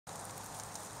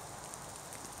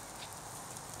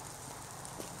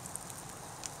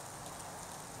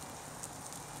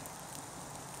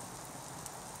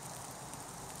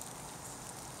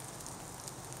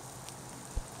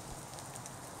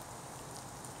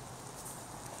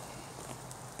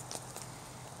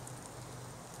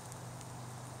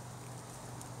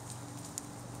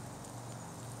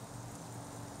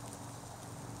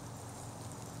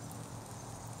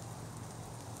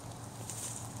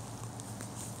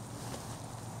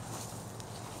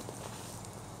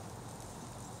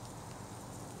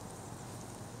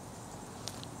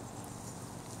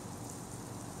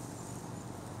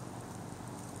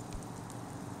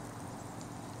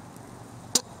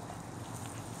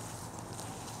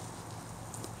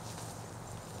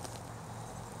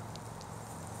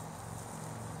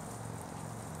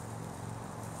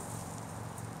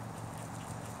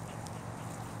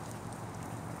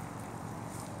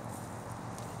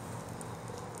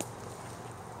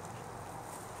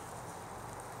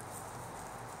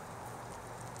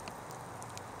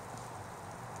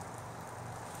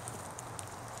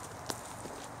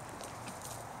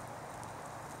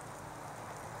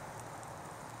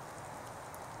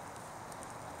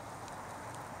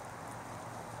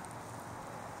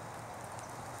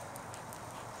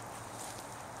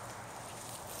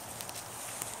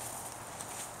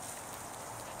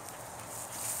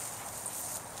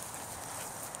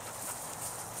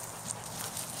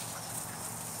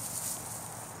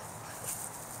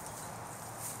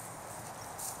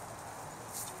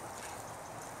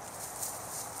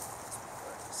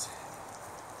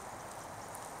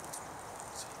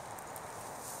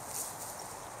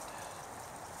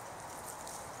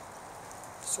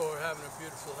So we're having a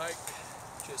beautiful hike,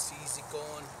 just easy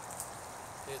going.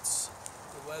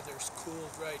 The weather's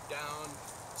cooled right down.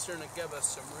 It's starting to give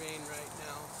us some rain right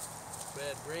now. We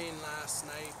had rain last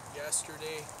night,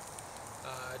 yesterday.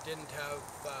 Didn't have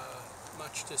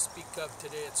much to speak of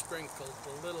today. It sprinkled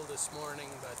a little this morning,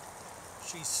 but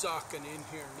she's socking in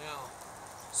here now.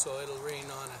 So it'll rain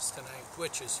on us tonight,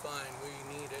 which is fine. We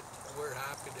need it. We're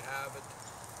happy to have it.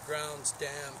 Ground's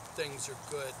damp, things are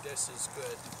good. This is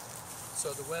good. So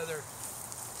the weather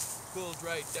cooled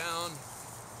right down,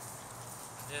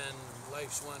 and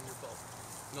life's wonderful,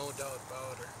 no doubt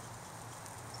about her.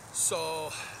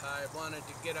 So I wanted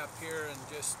to get up here and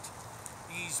just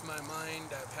ease my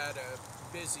mind. I've had a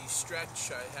busy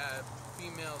stretch. I had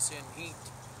females in heat.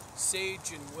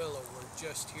 Sage and Willow were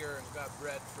just here and got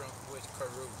bred with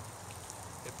Carew.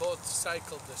 They both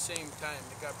cycled the same time.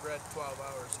 They got bred 12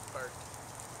 hours apart.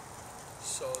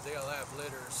 So they'll have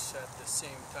litters at the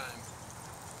same time.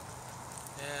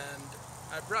 And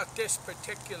I brought this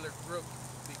particular group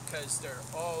because they're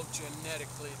all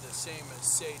genetically the same as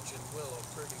Sage and Willow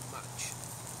pretty much.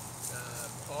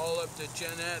 All of the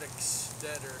genetics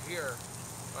that are here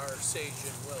are Sage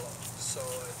and Willow. So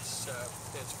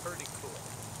it's pretty cool.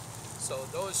 So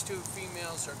those two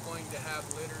females are going to have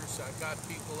litters. I got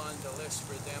people on the list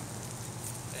for them.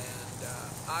 And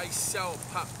I sell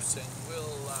pups, and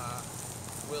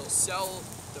we'll sell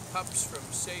the pups from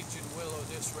Sage and Willow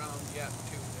this round yet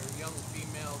too. They're young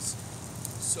females,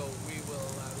 so we will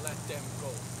let them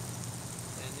go.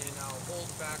 And then I'll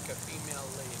hold back a female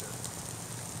later.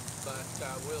 But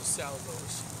we'll sell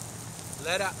those.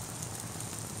 Let up.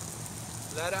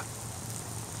 Let up.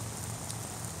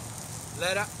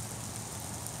 Let up.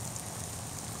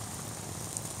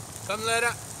 Come let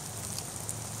up.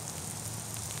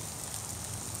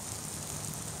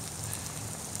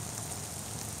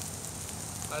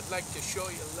 I'd like to show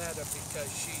you Letta because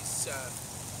she's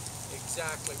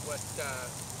exactly what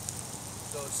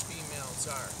those females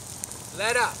are.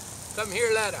 Letta! Come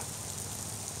here, Letta!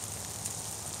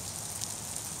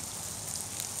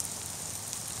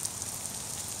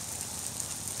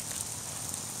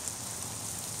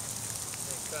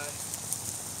 Okay.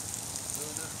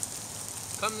 Luna.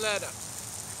 Come, Letta.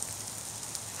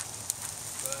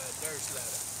 Good. There's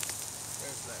Letta.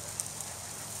 There's Letta.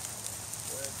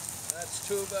 Good. That's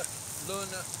Tuba,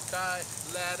 Luna, Kai,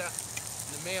 Letta.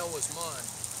 The male was Mon.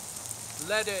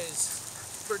 Letta is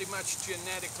pretty much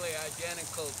genetically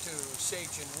identical to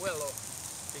Sage and Willow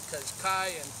because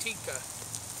Kai and Tika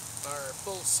are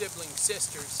full sibling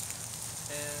sisters,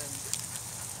 and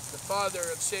the father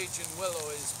of Sage and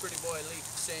Willow is Pretty Boy Leaf,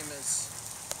 same as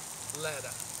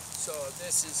Letta. So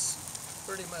this is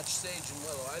pretty much Sage and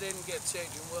Willow. I didn't get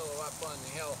Sage and Willow up on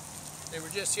the hill. They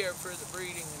were just here for the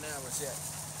breeding, and that was it.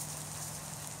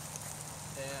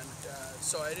 And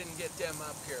so I didn't get them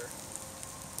up here,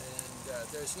 and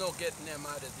there's no getting them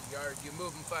out of the yard. You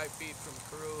move them 5 feet from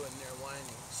Carew and they're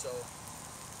whining, so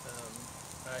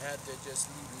I had to just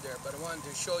leave them there. But I wanted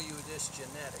to show you this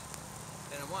genetic,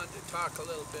 and I wanted to talk a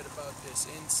little bit about this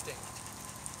instinct,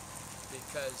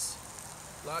 because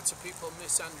lots of people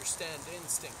misunderstand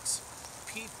instincts.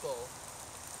 People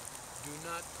do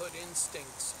not put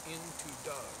instincts into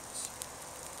dogs.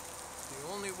 The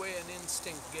only way an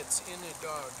instinct gets in a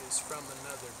dog is from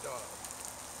another dog.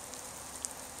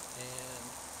 And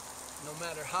no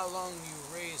matter how long you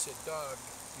raise a dog,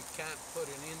 you can't put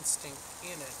an instinct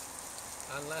in it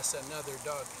unless another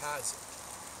dog has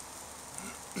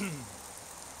it.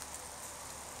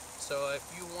 So if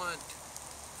you want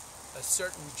a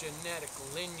certain genetic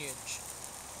lineage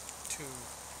to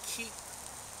keep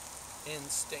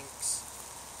instincts,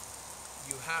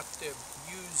 you have to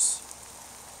use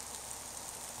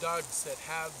dogs that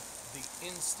have the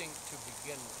instinct to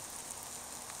begin with.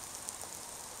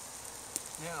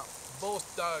 Now, both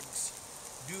dogs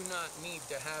do not need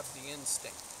to have the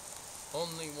instinct.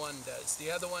 Only one does. The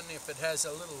other one, if it has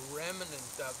a little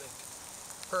remnant of it,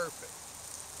 perfect.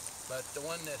 But the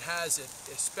one that has it,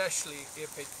 especially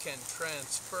if it can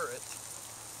transfer it,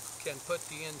 can put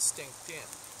the instinct in.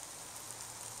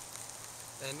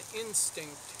 An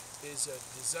instinct is a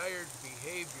desired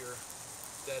behavior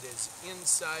that is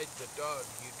inside the dog.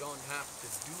 You don't have to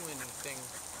do anything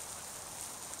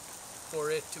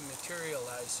for it to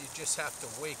materialize. You just have to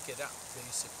wake it up,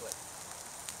 basically.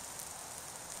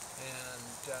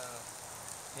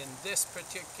 And in this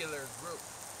particular group,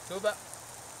 Tuba,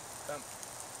 come.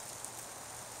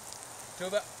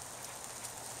 Tuba.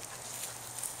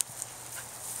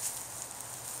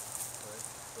 Good,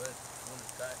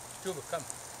 good. Tuba, come.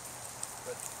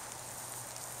 Good.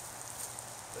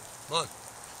 Good. Come on.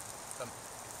 Come.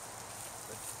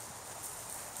 Good.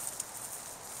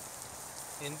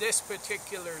 In this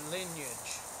particular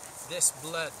lineage, this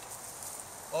blood,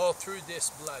 all through this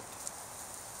blood,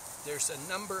 there's a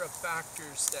number of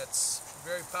factors that's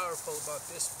very powerful about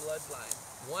this bloodline.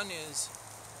 One is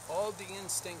all the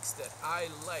instincts that I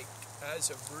like as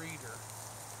a breeder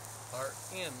are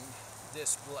in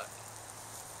this blood.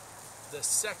 The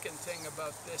second thing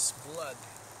about this blood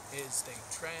is they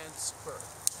transfer.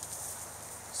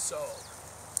 So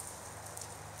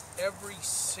every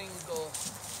single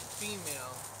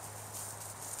female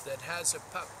that has a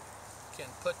pup can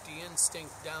put the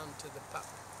instinct down to the pup.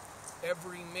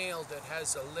 Every male that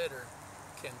has a litter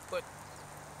can put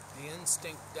the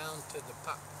instinct down to the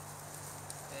pup.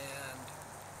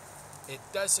 And it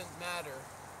doesn't matter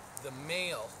the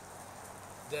male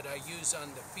that I use on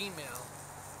the female,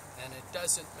 and it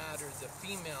doesn't matter the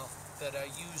female that I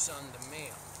use on the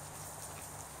male.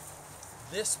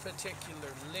 This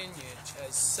particular lineage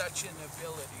has such an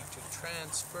ability to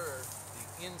transfer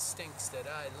the instincts that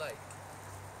I like,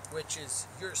 which is,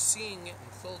 you're seeing it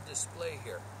in full display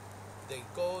here. They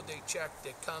go, they check,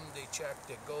 they come, they check,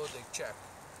 they go, they check.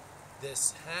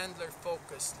 This handler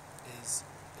focus is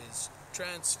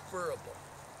transferable.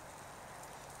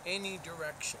 Any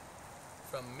direction,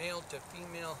 from male to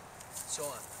female, so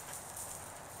on.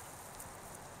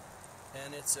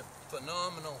 And it's a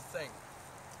phenomenal thing.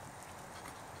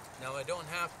 Now I don't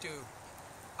have to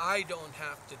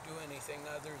do anything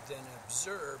other than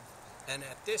observe, and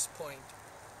at this point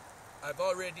I've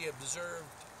already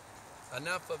observed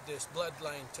enough of this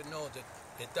bloodline to know that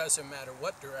it doesn't matter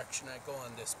what direction I go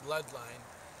on this bloodline,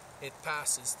 it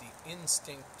passes the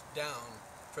instinct down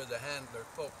for the handler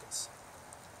focus.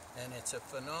 And it's a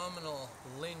phenomenal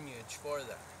lineage for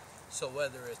that. So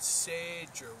whether it's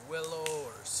sage or willow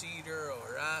or cedar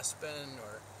or aspen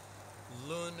or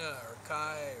Luna or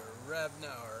Kai or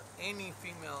Revna or any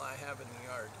female I have in the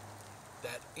yard,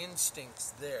 that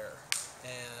instinct's there,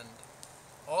 and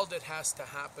all that has to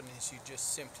happen is you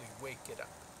just simply wake it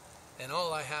up. And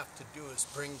all I have to do is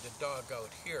bring the dog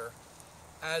out here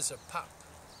as a pup.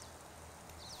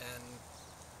 And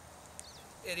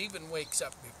it even wakes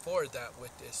up before that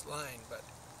with this line, but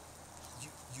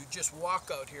you just walk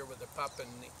out here with a pup and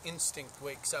the instinct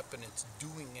wakes up and it's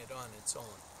doing it on its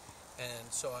own.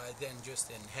 And so I then just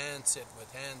enhance it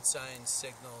with hand signs,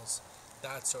 signals,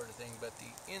 that sort of thing, but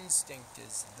the instinct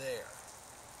is there.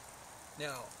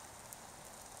 Now,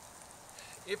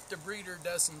 if the breeder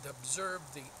doesn't observe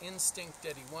the instinct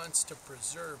that he wants to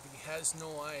preserve, he has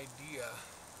no idea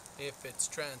if it's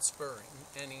transferring,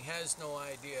 and he has no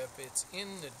idea if it's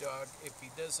in the dog if he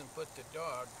doesn't put the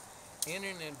dog in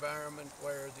an environment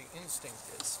where the instinct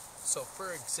is. So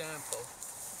for example,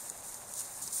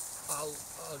 I'll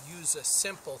use a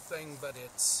simple thing, but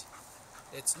it's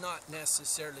not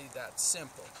necessarily that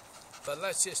simple. But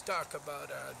let's just talk about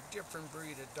a different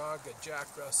breed of dog, a Jack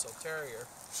Russell Terrier.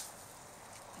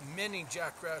 Many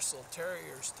Jack Russell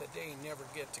Terriers today never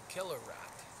get to kill a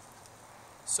rat.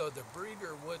 So the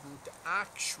breeder wouldn't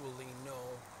actually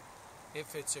know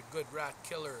if it's a good rat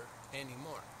killer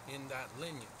anymore in that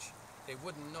lineage. They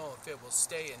wouldn't know if it will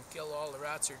stay and kill all the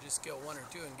rats or just kill one or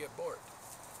two and get bored.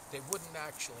 They wouldn't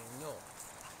actually know.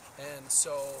 And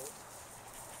so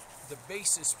the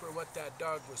basis for what that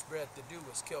dog was bred to do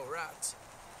was kill rats.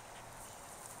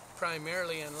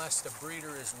 Primarily, unless the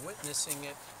breeder is witnessing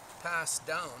it passed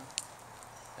down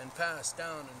and passed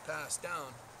down and passed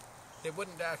down, they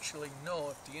wouldn't actually know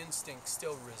if the instinct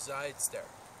still resides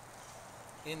there.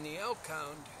 In the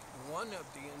Elkhound, one of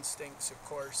the instincts, of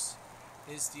course,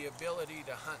 is the ability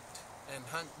to hunt, and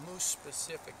hunt moose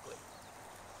specifically.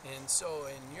 And so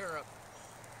in Europe,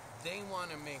 they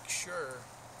want to make sure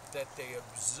that they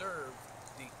observe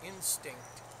the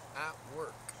instinct at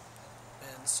work.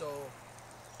 And so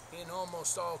in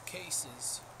almost all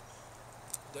cases,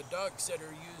 the dogs that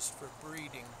are used for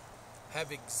breeding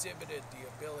have exhibited the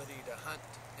ability to hunt,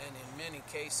 and in many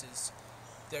cases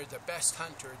they're the best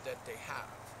hunter that they have.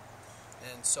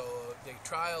 And so they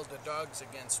trial the dogs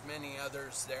against many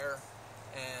others there,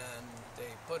 and they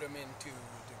put them into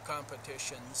the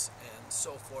competitions and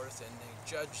so forth, and they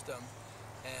judge them,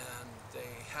 and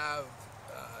they have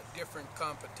different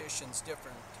competitions,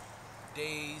 different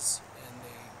days, and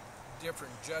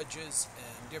different judges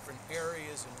and different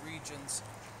areas and regions,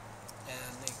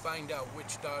 and they find out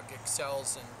which dog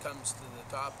excels and comes to the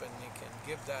top, and they can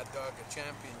give that dog a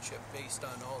championship based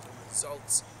on all the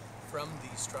results from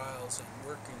these trials and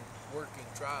working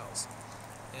trials.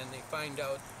 And they find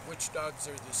out which dogs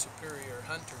are the superior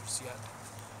hunters yet,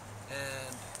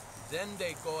 and then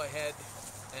they go ahead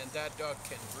and that dog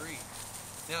can breed.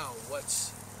 Now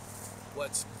what's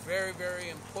very, very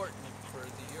important for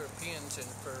the Europeans and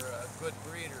for a good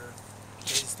breeder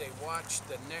is they watch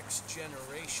the next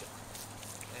generation.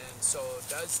 And so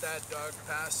does that dog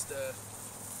pass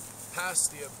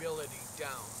the ability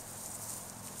down?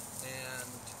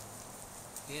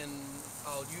 And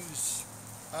I'll use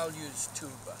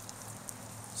Tuba.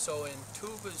 So in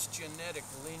Tuba's genetic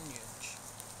lineage,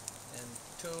 and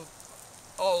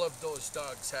all of those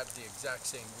dogs have the exact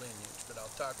same lineage, but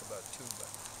I'll talk about Tuba.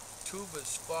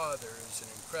 Tuba's father is an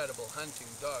incredible hunting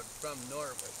dog from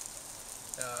Norway.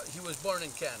 He was born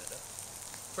in Canada.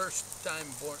 First time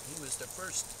born, he was the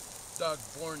first dog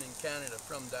born in Canada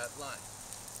from that line.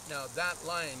 Now that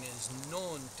line is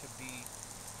known to be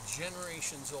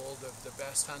generations old of the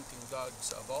best hunting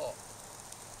dogs of all.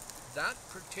 That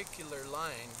particular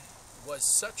line was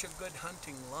such a good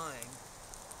hunting line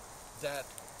that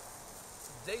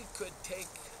they could take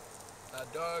a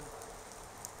dog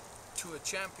to a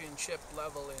championship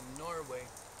level in Norway,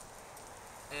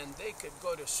 and they could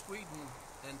go to Sweden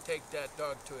and take that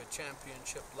dog to a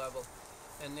championship level,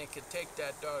 and they could take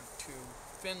that dog to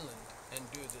Finland and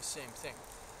do the same thing.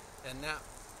 And that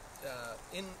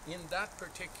in that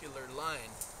particular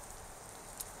line,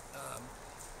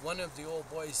 one of the old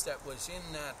boys that was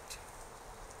in that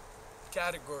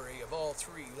category of all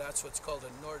three, that's what's called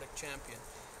a Nordic champion.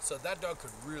 So that dog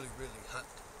could really, really hunt.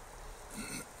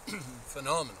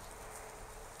 Phenomenal.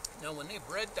 Now when they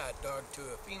bred that dog to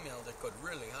a female that could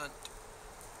really hunt,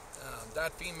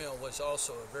 that female was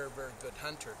also a very, very good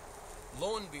hunter.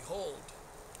 Lo and behold,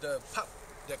 the pup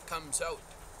that comes out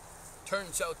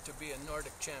turns out to be a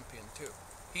Nordic champion too.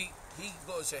 He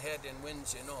goes ahead and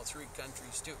wins in all three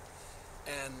countries too.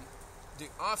 And the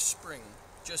offspring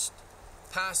just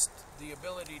passed the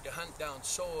ability to hunt down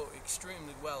so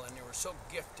extremely well, and they were so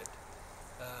gifted.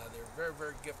 They're very,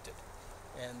 very gifted.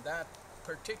 And that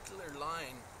particular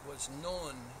line was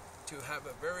known to have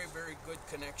a very, very good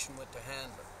connection with the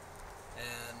handler.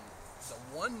 And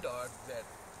the one dog that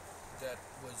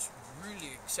was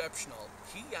really exceptional,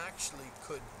 he actually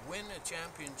could win a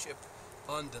championship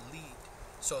on the lead.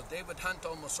 So they would hunt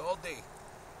almost all day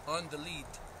on the lead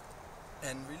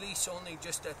and release only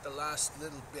just at the last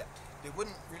little bit. They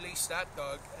wouldn't release that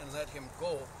dog and let him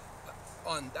go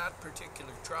on that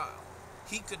particular trial.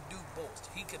 He could do both.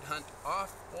 He could hunt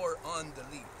off or on the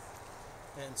lead.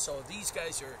 And so these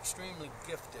guys are extremely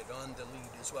gifted on the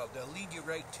lead as well. They'll lead you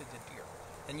right to the deer,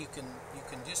 and you can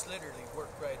just literally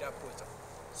work right up with them.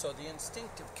 So the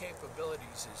instinctive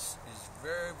capabilities is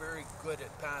very, very good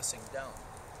at passing down.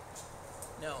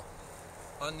 Now,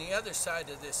 on the other side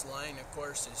of this line, of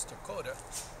course, is Dakota,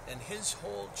 and his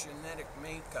whole genetic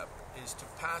makeup is to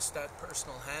pass that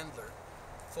personal handler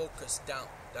focus down.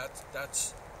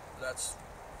 That's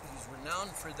he's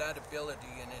renowned for that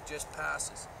ability, and it just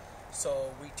passes.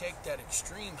 So we take that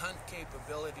extreme hunt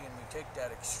capability and we take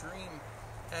that extreme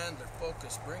handler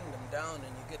focus, bring them down,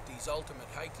 and you get these ultimate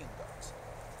hiking dogs.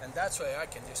 And that's why I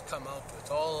can just come out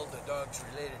with all the dogs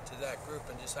related to that group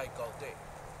and just hike all day.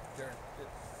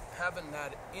 Having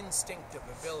that instinctive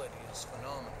ability is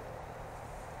phenomenal.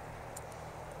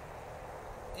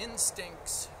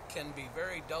 Instincts can be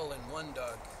very dull in one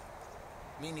dog,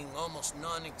 meaning almost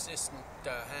non-existent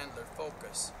handler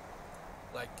focus.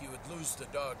 Like you would lose the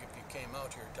dog if you came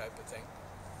out here type of thing.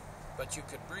 But you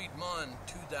could breed Mon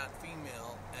to that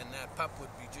female, and that pup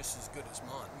would be just as good as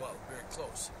Mon. Well, very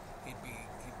close. He'd be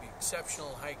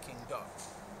exceptional hiking dog,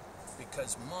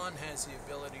 because Mon has the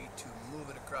ability to move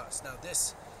it across. Now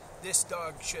this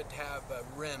dog should have a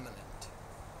remnant.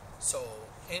 So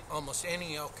almost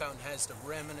any Elkhound has the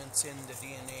remnants in the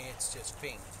DNA. It's just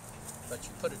faint. But you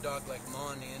put a dog like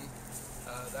Mon in,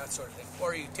 that sort of thing.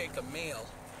 Or you take a male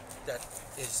that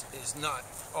is not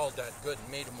all that good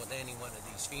and mate him with any one of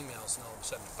these females, and all of a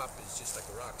sudden the pup is just like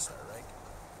a rock star, right?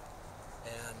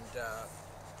 And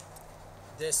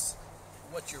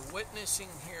what you're witnessing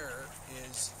here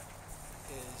is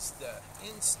the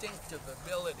instinctive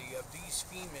ability of these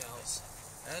females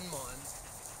and Mon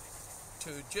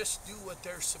to just do what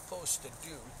they're supposed to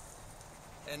do.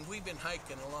 And we've been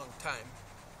hiking a long time,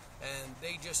 and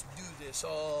they just do this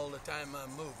all the time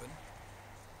I'm moving.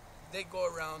 They go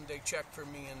around, they check for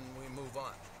me, and we move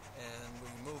on. And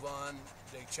we move on,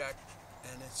 they check,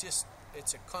 and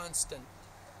it's a constant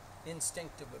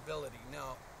instinctive ability.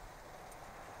 Now,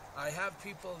 I have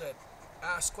people that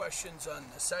ask questions on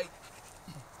the site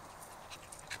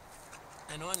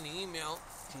and on the email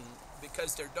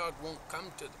because their dog won't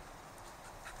come to them.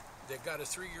 They've got a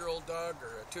 3-year-old dog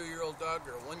or a 2-year-old dog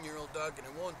or a 1-year-old dog, and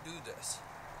it won't do this.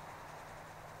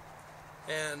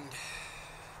 And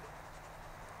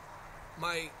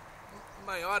my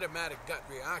automatic gut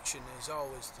reaction is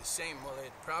always the same. Well,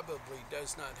 it probably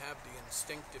does not have the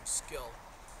instinctive skill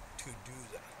to do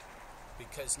that.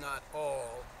 because not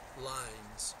all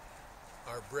lines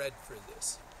are bred for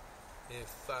this.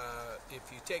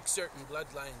 If you take certain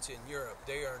bloodlines in Europe,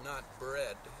 they are not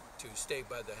bred to stay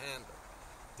by the handle.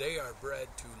 They are bred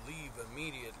to leave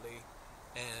immediately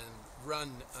and run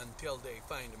until they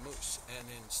find a moose, and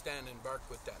then stand and bark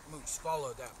with that moose,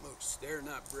 follow that moose. They're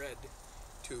not bred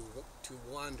to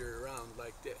wander around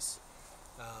like this.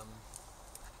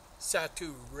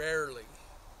 Satu rarely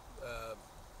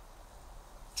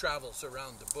travels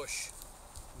around the bush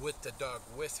with the dog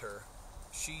with her.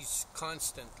 She's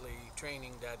constantly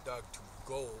training that dog to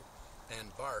go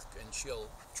and bark, and she'll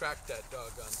track that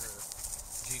dog on her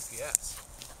GPS.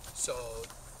 So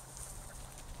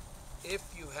if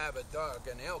you have a dog,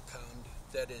 an elkhound,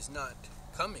 that is not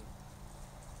coming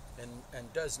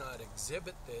and does not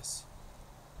exhibit this,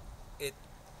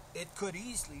 it could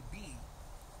easily be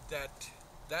that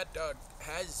that dog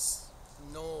has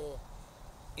no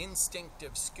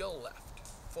instinctive skill left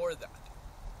for that.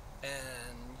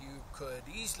 And you could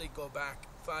easily go back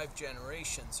 5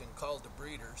 generations and call the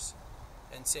breeders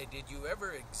and say, did you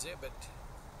ever exhibit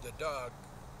the dog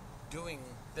doing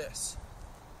this?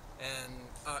 And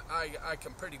I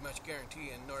can pretty much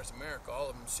guarantee in North America, all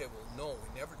of them say, well, no,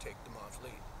 we never take them off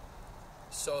lead.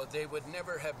 So they would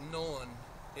never have known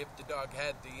if the dog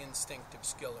had the instinctive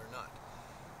skill or not.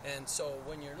 And so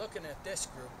when you're looking at this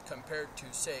group compared to,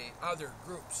 say, other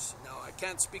groups, now I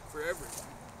can't speak for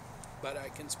everyone, but I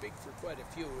can speak for quite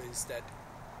a few, is that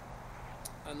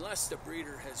unless the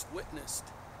breeder has witnessed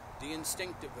the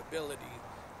instinctive ability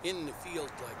in the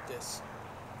field like this,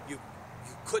 you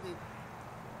couldn't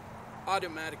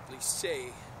automatically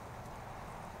say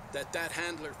that that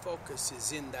handler focus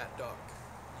is in that dog.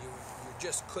 You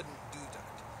just couldn't do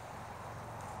that.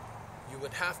 You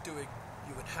would have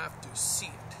to see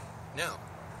it. Now,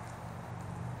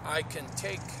 I can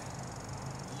take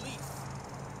Leaf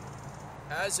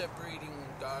as a breeding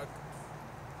dog,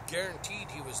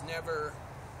 guaranteed he was never,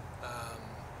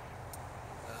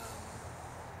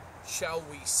 shall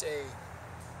we say,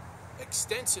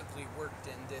 extensively worked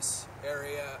in this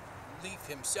area, Leaf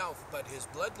himself, but his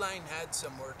bloodline had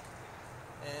some work.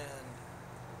 And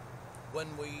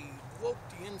when we woke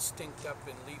the instinct up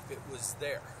in Leaf, it was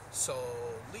there. So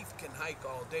Leaf can hike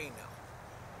all day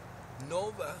now.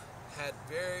 Nova had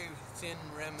very thin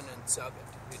remnants of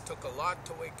it. It took a lot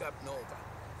to wake up Nova.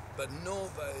 But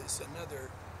Nova is another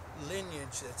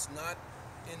lineage that's not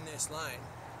in this line.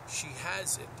 She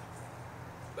has it,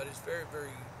 but it's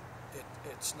very,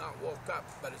 it's not woke up,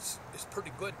 but it's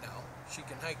pretty good now. She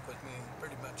can hike with me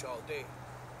pretty much all day.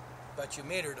 But you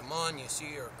made her to Mon, you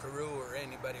see, or Karoo, or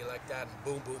anybody like that, and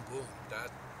boom, boom, boom.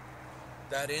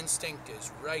 That instinct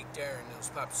is right there in those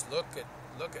pups.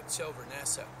 Look at Silver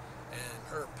Nessa and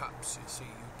her pups. You see,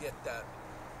 you get that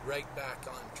right back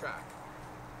on track.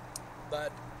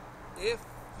 But if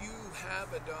you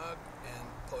have a dog and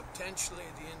potentially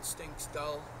the instinct's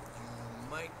dull, you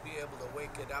might be able to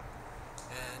wake it up,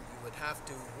 and you would have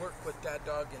to work with that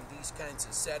dog in these kinds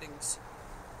of settings.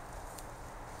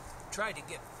 Try to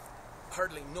get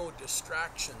hardly no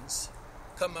distractions.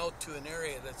 Come out to an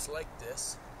area that's like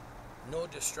this, no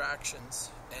distractions,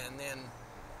 and then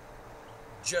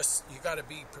just, you got to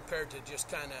be prepared to just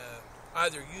kind of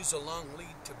either use a long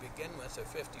lead to begin with, a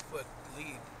 50-foot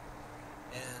lead,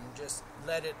 and just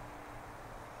let it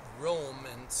roam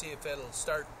and see if it'll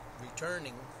start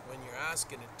returning when you're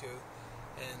asking it to,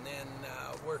 and then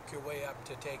work your way up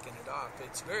to taking it off.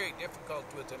 It's very difficult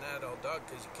with an adult dog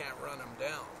because you can't run them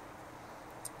down.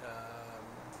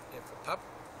 If a pup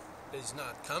is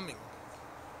not coming,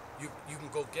 you can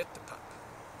go get the pup.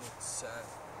 It's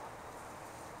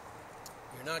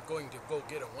you're not going to go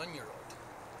get a 1-year-old.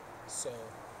 So,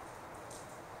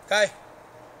 Kai,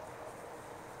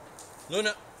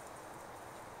 Luna,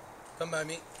 come by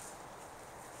me.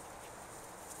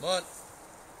 Come on.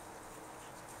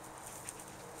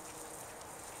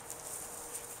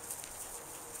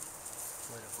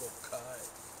 Way to go, Kai.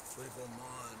 Way to go,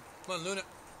 Mon. Come on, Luna.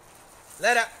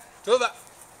 Leda. Tuva.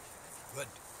 Good.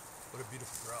 What a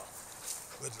beautiful girl.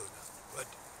 Good, Luna. Good.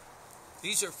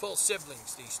 These are full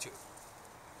siblings, these two.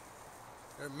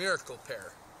 They're a miracle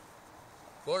pair.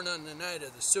 Born on the night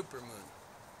of the supermoon.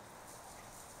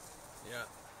 Yeah.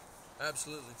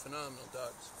 Absolutely phenomenal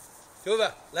dogs.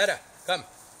 Tuva, Leda, come.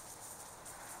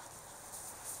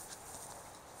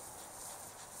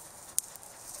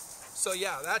 So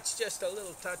yeah, that's just a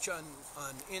little touch on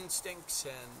instincts,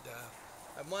 and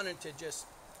I wanted to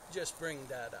just bring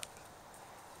that up.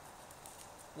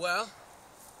 Well,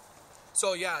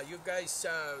 so yeah, you guys,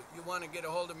 you want to get a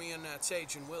hold of me on that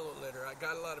sage and willow litter. I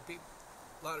got a lot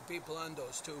of people on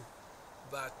those too,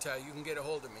 but you can get a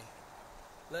hold of me.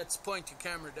 Let's point the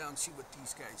camera down, see what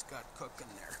these guys got cooking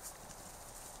there.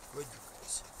 Good,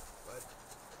 guys. Good.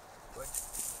 Good.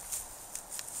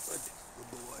 Good.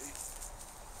 Good boy.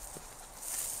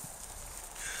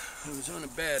 I was on a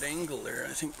bad angle there.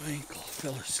 I think my ankle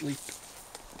fell asleep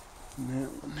in that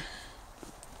one.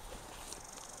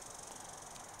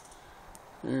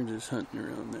 They're just hunting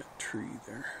around that tree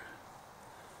there.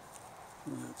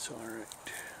 That's alright.